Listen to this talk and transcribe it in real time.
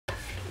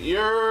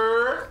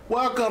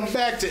Welcome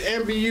back to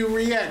MBU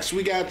Reacts.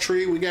 We got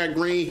Tree, we got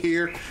Green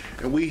here,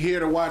 and we here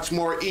to watch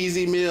more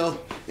Easy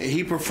Meal, and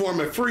he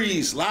performing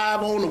Freeze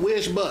live on the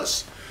Wish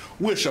bus.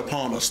 Wish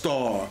upon a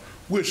star,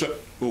 wish a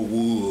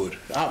wood.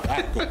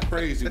 I go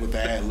crazy with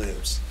the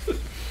ad-libs.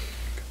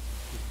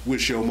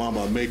 Wish your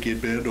mama make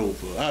it bend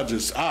over.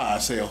 I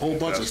say a whole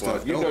bunch of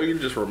stuff. You know, you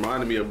just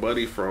reminded me of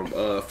Buddy from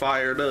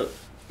Fired Up,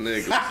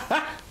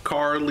 nigga.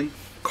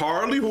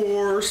 Carly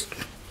Wars.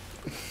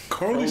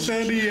 Carly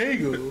San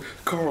Diego.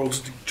 Carl's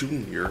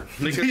Jr.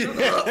 Nigga,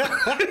 shut up.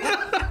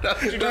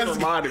 That's what you just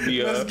reminded me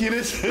of. Let's get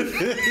it.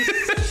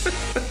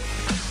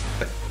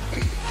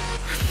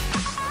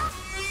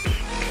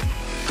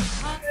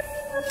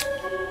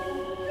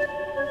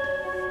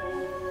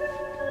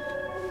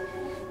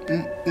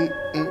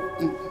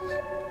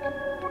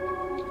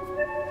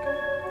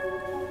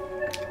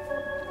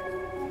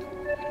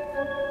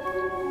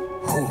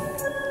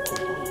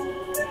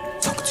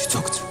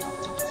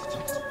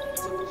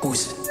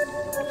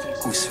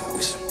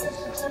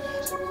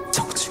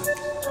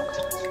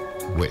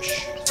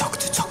 Wish. Talk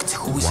to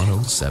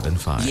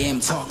 1075. Yeah, I'm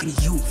talking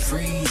to you,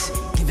 Freeze.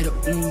 Give it a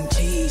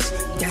G's.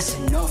 That's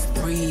enough,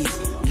 breathe.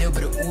 Little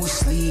bit of ooh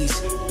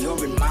sleeves.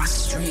 You're in my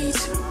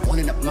streets,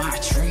 running up my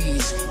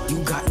trees.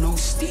 You got no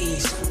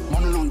steez.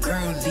 Running on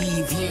girl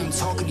leave. Yeah, I'm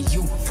talking to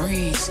you,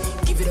 Freeze.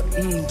 Give it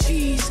a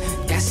G's.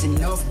 That's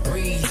enough,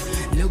 breathe.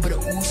 Little bit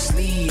of ooh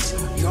sleeves.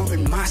 You're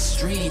in my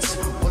streets,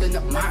 running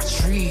up my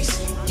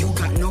trees. You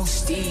got no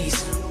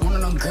steez.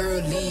 Running on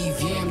girl leave.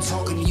 Yeah, I'm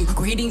talking to you.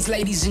 Greetings,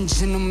 ladies and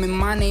gentlemen.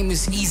 My name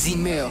is Easy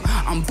Meal.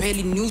 I'm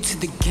barely new to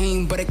the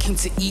game, but I came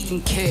to eat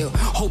and kill.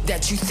 Hope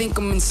that you think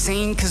I'm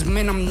insane, cause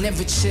man, I'm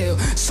never chill.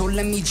 So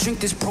let me drink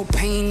this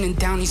propane and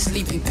down these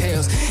sleeping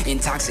pills.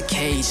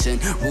 Intoxication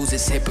rules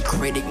this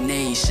hypocritic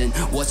nation.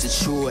 What's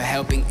a true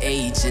helping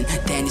agent?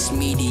 Then it's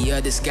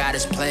media that's got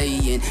us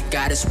playing,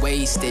 got us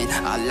wasting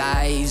our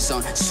lives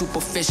on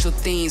superficial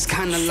things.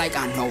 Kinda like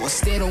I know I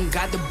still don't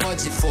got the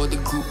budget for the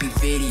groupie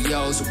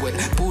videos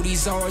with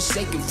booties all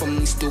shaking from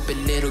these stupid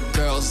little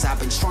girls. I've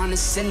been trying to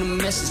send a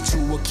message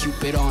to a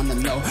cupid on the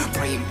low,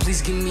 praying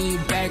please give me a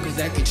bag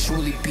that could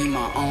truly be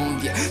my own.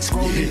 Yeah,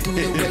 scrolling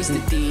through the ways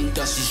that the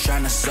industry's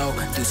trying to sow,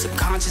 through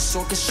subconscious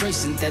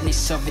orchestration, then they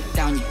shove it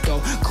down your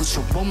throat.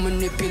 Cultural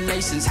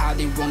manipulations, how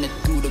they run it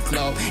through the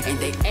globe, and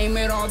they aim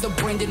at all the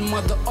branded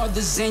mother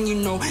others, and you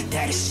know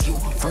that it's you,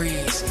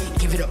 Freeze.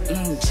 Give it a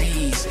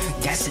G's,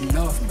 that's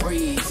enough,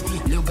 breathe.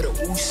 Little bit of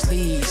ooh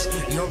sleeves.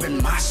 You're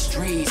in my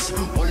streets,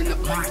 rolling up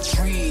my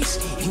trees.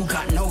 You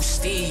got no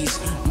steez.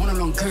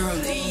 Running on girl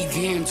leave.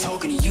 Yeah, I'm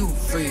talking to you,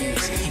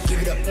 Freeze.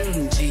 Give it a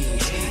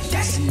G's,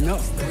 that's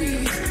enough,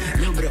 breathe.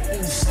 Little bit of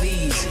ooh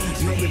sleeves.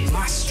 You're in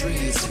my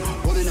streets,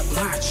 rolling up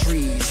my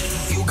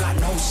trees. You got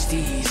no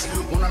steez.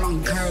 Running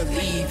on girl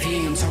leave.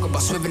 Yeah, I'm talking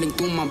about swiveling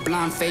through my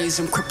blind phase.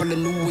 I'm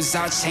crippling news.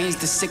 I change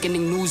the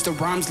sickening news. The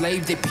rhymes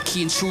lave, they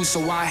picky and choose,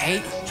 so I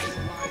hate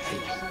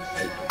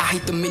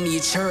the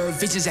miniature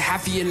visions of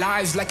half of your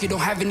lives, like you don't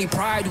have any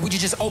pride. Would you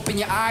just open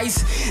your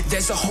eyes?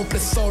 There's a whole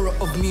plethora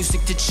of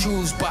music to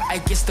choose, but I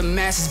guess the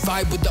masses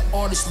vibe with the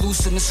artists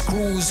loosen the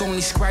screws,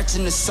 only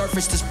scratching the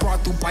surface that's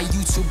brought through by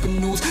YouTube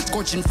and news.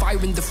 Scorching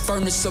fire in the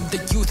furnace of the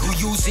youth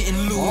who use it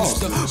and lose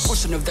the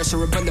portion of their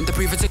cerebellum, the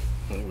previous.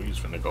 He's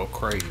finna go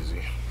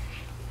crazy.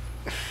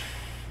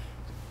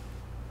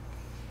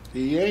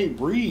 He ain't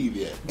breathe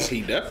yet.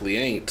 He definitely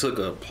ain't took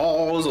a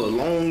pause, a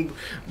long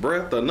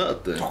breath, or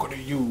nothing. Talking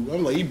to you,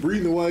 I'm like, he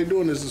breathing while he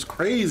doing this is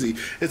crazy.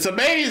 It's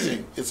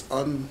amazing. It's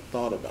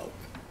unthought about.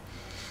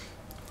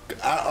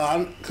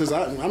 I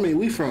mean,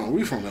 we from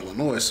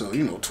Illinois, so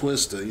you know,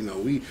 Twista. You know,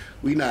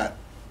 we not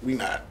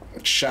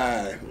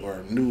shy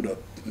or new to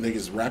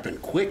niggas rapping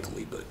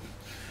quickly, but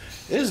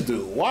this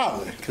dude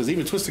wildin', cause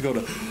even Twista go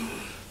to.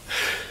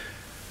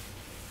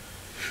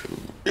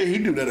 Yeah, he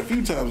do that a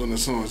few times on the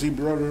songs. He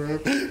brought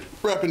around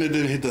rapping and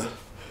then hit the,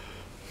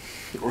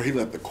 or he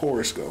let the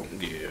chorus go.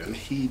 Yeah. And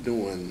he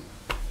doing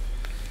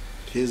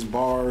his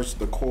bars,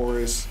 the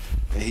chorus,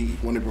 and he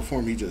when they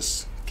perform, he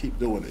just keep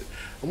doing it.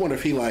 I wonder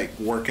if he like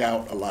work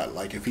out a lot,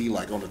 like if he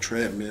like on a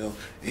treadmill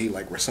and he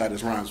like recite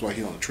his rhymes while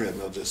he on the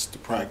treadmill just to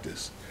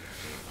practice.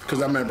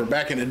 Because I remember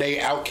back in the day,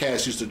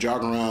 Outkast used to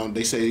jog around.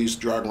 They say they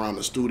used to jog around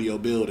the studio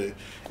building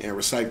and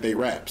recite their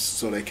raps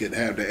so they could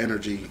have the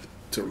energy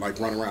to like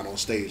run around on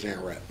stage and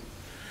rap.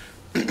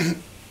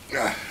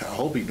 I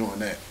hope he doing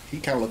that. He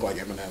kind of look like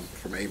Eminem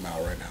from 8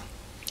 Mile right now.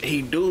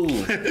 He do.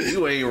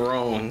 You ain't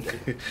wrong.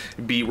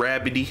 Be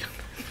rabbity.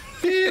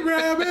 Be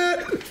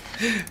rabbit.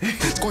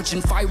 Scorching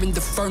fire in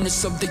the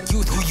furnace of the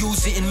youth who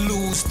use it and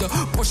lose the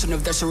portion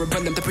of their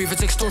cerebellum, the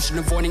previous extortion,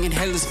 avoiding in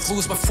hell is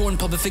fools by foreign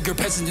public figure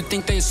peasants who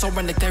think they are so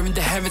right like they're in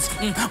the heavens.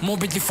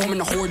 Morbidly forming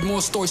a horde,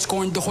 more stories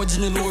scoring the hordes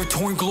in the lord,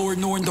 torn glory,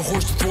 ignoring the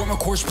horse to thwart my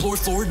course, floor,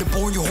 the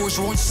born your horse,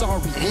 wrong,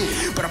 sorry.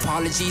 But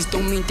apologies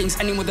don't mean things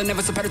anyone that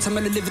never better to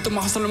me to live it through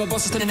my hustle and my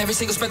bosses, in every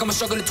single spec I'm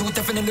struggling to a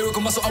definite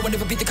lyrical muscle. I will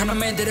never be the kind of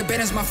man that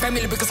abandons my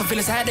family because I feel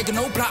it's headache and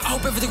no plot. I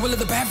hope everything will end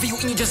the bad for you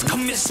and you just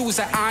commit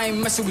suicide. I ain't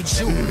messing with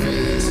you.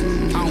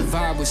 I don't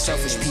vibe with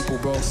selfish people,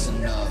 bro.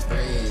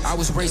 I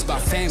was raised by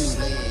family.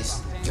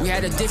 We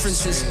had our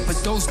differences, but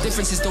those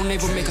differences don't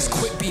ever make us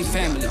quit being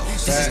family.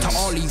 This is to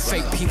all of you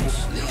fake people.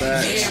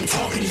 Yeah, I'm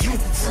talking to you,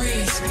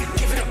 freeze.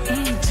 Give it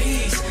a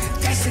G's.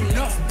 That's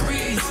enough,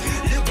 breathe.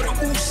 Little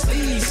bit of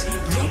sleeves.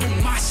 Little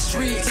in my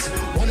streets.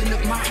 Rolling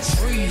up my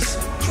trees.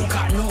 You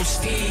got no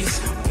steeds.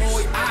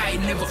 Boy, I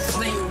never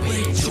flame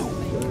with you.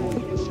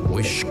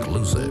 Wish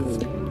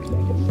exclusive.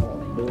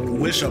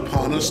 Wish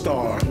upon a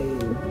star.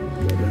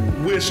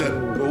 Wish a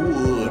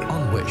wood.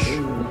 On Wish.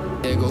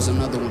 There goes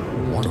another one.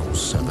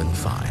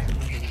 1075.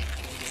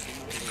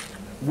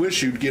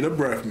 Wish you'd get a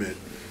breath mint.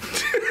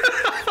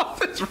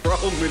 What's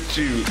wrong with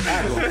you?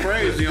 I go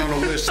crazy on the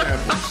Wish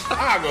samples.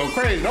 I go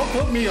crazy. Don't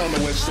put me on the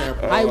Wish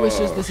sample. Hi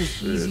Wishers, this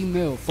is Easy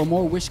Mill. For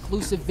more Wish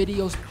exclusive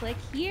videos, Click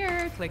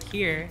here. Click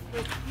here.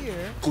 Click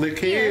here. Click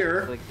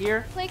here. Click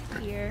here. Click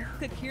here.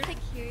 Click here.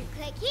 Click here.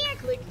 Click here.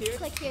 Click here.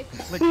 Click here.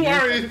 Click Who here.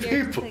 are these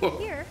Click people?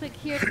 here. Click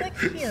here. Click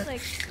here.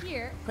 Click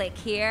here. Click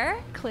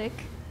here. Click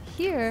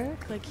here.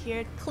 Click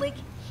here. Click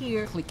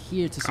here. click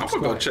here to I'm subscribe.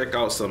 gonna go check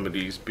out some of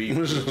these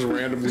people. It's just a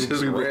random group of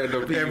Just people.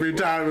 random people. Every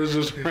time it's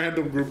just a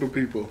random group of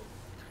people.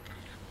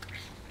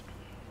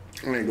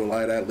 I ain't gonna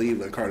lie, that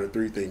Leland Carter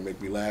 3 thing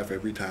make me laugh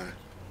every time.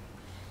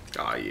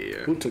 Oh yeah.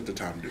 Who took the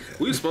time to do that?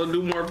 We supposed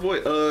to do more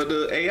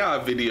the AI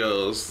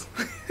videos.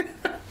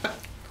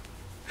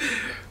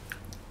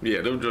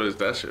 Yeah, them joints,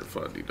 that shit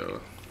funny though.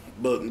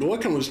 But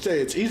what can we say?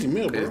 It's Easy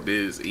Meal, bro. It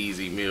is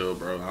Easy Meal,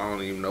 bro. I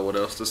don't even know what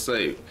else to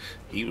say.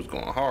 He was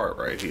going hard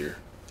right here.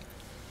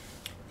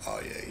 Oh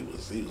yeah, he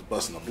was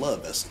busting a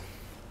blood vessel.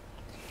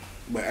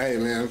 But hey,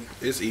 man,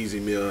 It's Easy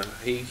Meal.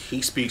 He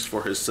speaks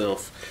for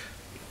himself.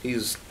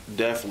 He's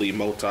definitely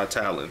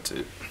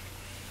multi-talented.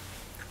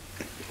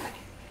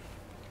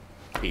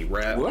 He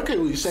rap. what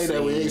can we say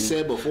that we ain't sing,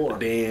 said before?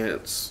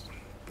 Dance,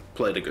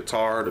 play the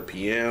guitar, the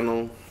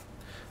piano.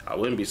 I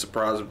wouldn't be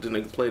surprised if the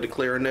nigga played the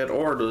clarinet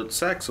or the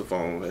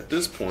saxophone at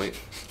this point.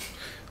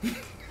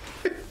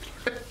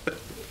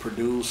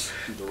 Produce,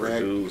 direct.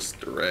 Produce,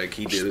 direct.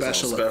 He did his own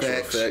Special special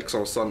effects. effects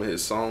on some of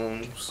his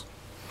songs.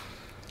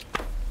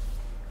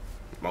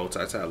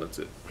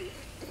 Multi-talented.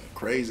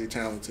 Crazy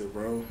talented,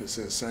 bro. It's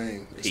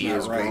insane. It's He not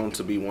has right. grown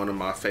to be one of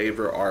my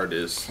favorite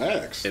artists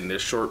Facts. in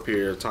this short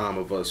period of time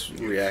of us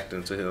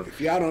reacting to him.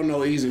 If y'all don't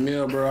know Easy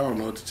Meal, bro, I don't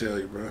know what to tell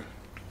you, bro.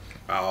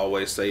 I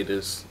always say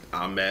this.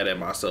 I'm mad at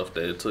myself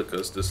that it took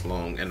us this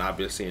long, and I've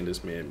been seeing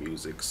this man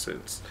music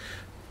since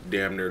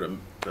damn near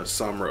the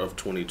summer of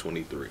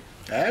 2023.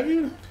 Have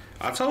you?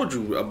 I told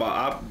you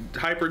about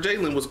Hyper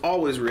Jalen was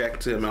always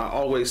reacting to him. I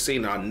always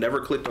seen. I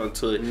never clicked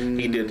until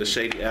he did the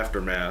Shady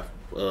Aftermath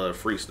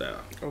freestyle.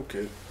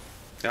 Okay.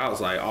 I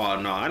was like, oh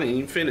no, I didn't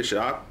even finish it.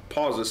 I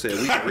paused and said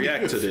we can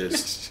react to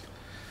this.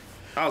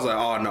 I was like,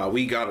 oh no,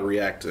 we gotta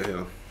react to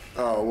him.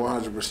 Oh,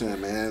 100%,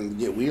 man.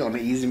 Yeah, we on the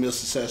Easy Meal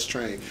success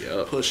train.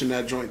 Yup. Pushing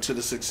that joint to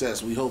the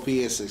success. We hope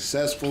he is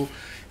successful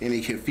and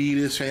he can feed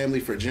his family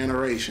for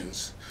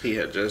generations. He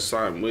had just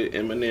signed with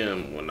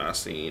Eminem when I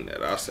seen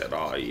that. I said,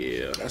 oh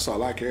yeah. That's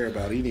all I care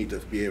about. He need to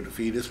be able to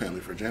feed his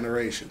family for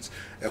generations.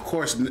 Of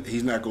course,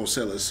 he's not going to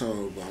sell his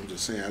soul, but I'm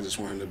just saying, I just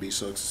want him to be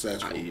so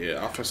successful. Yeah,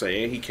 I was gonna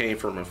say, and he came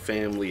from a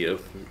family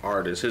of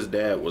artists. His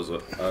dad was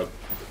a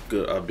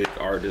big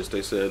artist.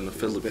 They said in the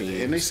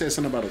Philippines, And they said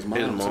something about his mom,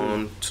 his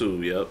mom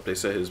too. Yep, they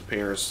said his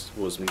parents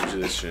was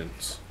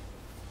musicians.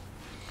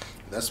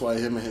 That's why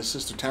him and his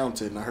sister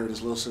talented, and I heard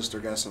his little sister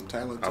got some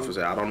talent I too. was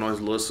say I don't know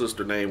his little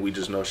sister name. We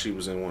just know she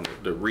was in one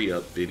of the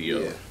re-up video.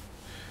 Yeah.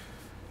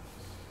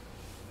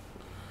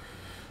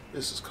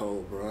 This is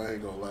cold, bro. I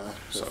ain't gonna lie.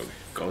 So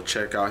go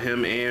check out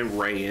him and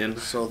Rayan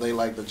So they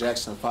like the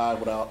Jackson 5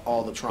 without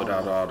all the trauma.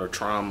 without all the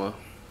trauma,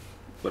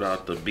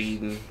 without the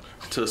beating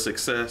to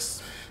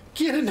success.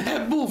 Get in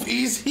that booth,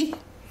 Easy.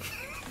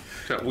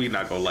 We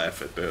not gonna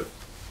laugh at that.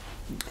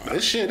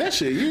 That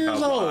shit years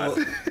I old.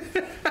 lied.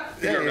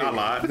 Yeah, I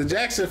lied. The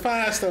Jackson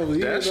 5 stuff was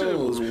years shit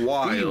old. was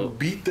wild. He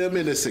beat them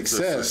into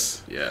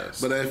success.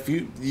 Yes. But if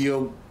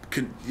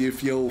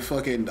if your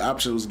fucking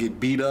options get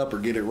beat up or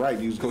get it right,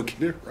 you was gonna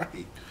get it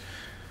right.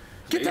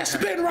 Get that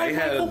spin right, They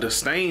had Michael. a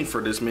disdain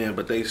for this man,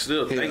 but they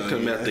still thanked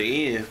him yeah. at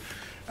the end.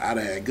 I'd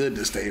have had good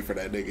disdain for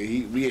that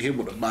nigga. Me and him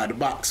would have buy the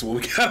box when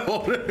we got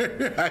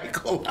older. I ain't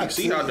gonna lie You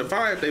see to how you.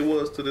 defiant they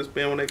was to this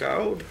man when they got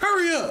older.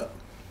 Hurry up!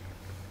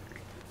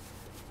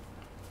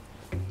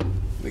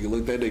 Nigga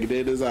looked that nigga dead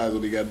in his eyes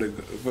when he got in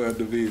the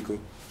vehicle.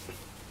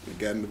 He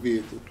got in the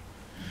vehicle.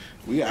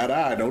 We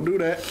eye, don't do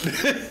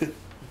that.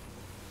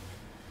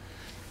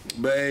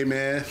 But hey,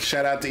 man,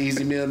 shout out to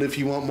Easy Meal. And if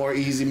you want more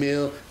Easy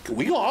Meal,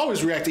 we gonna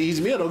always react to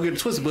Easy Meal. Don't get it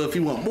twisted. But if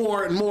you want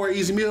more and more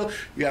Easy Meal,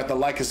 you have to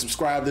like and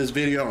subscribe to this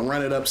video and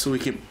run it up so we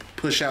can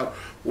push out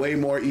way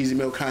more Easy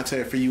Meal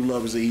content for you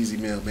lovers of Easy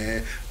Meal,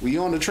 man. We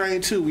on the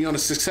train too. We on the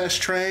success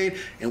train,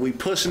 and we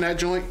pushing that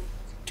joint.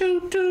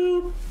 Toot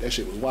toot. That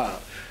shit was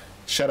wild.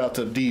 Shout out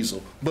to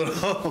Diesel,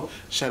 but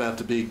shout out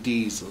to Big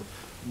Diesel.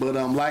 But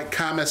like,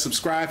 comment,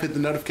 subscribe, hit the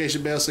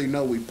notification bell so you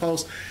know we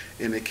post.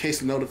 And in case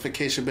the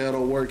notification bell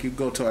don't work, you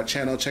go to our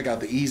channel, check out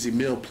the Easy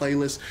Meal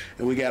playlist,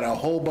 and we got a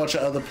whole bunch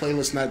of other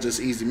playlists, not just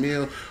Easy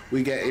Meal.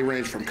 We got it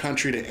range from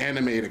country to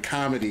anime to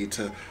comedy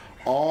to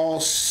all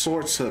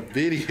sorts of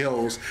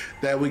videos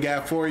that we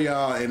got for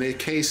y'all. And in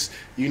case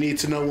you need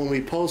to know when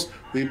we post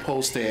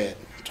at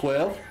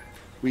 12,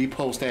 we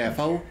post at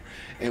 4,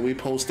 and we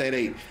post at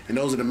 8. And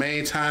those are the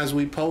main times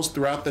we post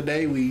throughout the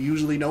day. We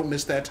usually don't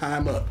miss that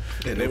time up.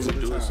 And they would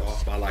do us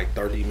off by like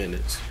 30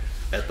 minutes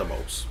at the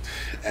most.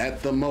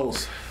 At the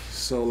most.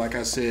 So like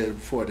I said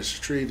before, this is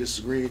Tree, this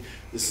is Green,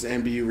 this is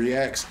NBU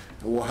Reacts,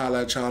 and we'll holler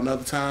at y'all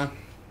another time.